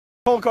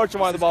Whole coach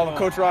wanted the ball, but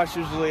Coach Ross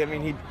usually, I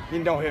mean, you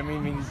know him. I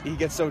mean, he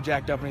gets so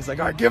jacked up, and he's like,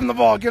 "All right, give him the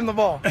ball, give him the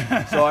ball."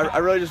 So I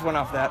really just went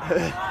off that.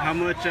 How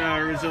much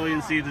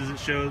resiliency does it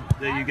show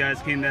that you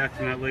guys came back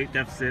from that late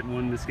deficit and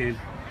won this game?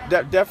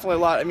 Definitely a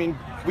lot. I mean,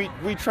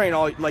 we train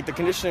all, like, the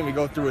conditioning we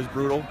go through is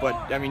brutal, but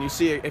I mean, you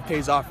see it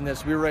pays off in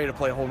this. We were ready to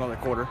play a whole nother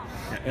quarter,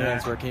 and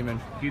that's where it came in.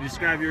 Can you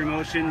describe your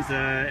emotions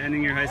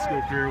ending your high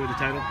school career with a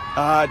title?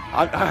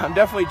 I'm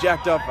definitely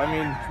jacked up. I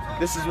mean,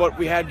 this is what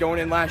we had going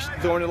into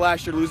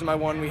last year, losing my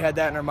one. We had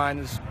that in our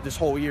mind this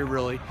whole year,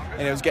 really,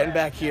 and it was getting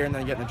back here and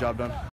then getting the job done.